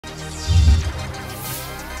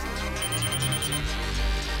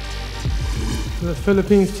The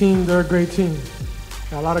Philippines team, they're a great team.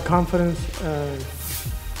 A lot of confidence.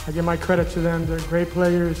 I give my credit to them. They're great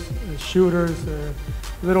players, shooters,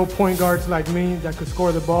 little point guards like me that could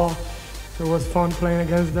score the ball. So it was fun playing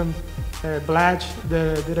against them. Blatch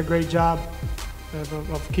did a great job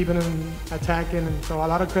of keeping them attacking, and so a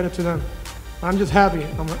lot of credit to them. I'm just happy.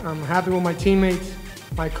 I'm happy with my teammates,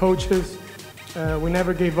 my coaches. We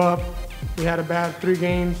never gave up. We had a bad 3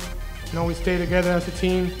 games. We stayed together as a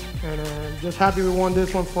team, and just happy we won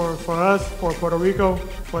this one for us, for Puerto Rico,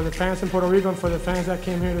 for the fans in Puerto Rico, and for the fans that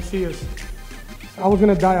came here to see us. I was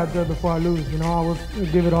gonna die out there before I lose. I was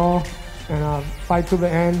give it all and fight to the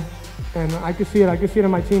end. And I could see it. I could see it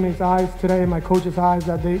in my teammates' eyes today, in my coach's eyes,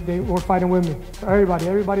 that they were fighting with me.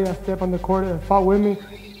 Everybody that stepped on the court fought with me.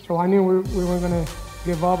 So I knew we weren't gonna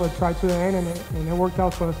give up or try to the end, and it worked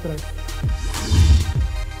out for us today.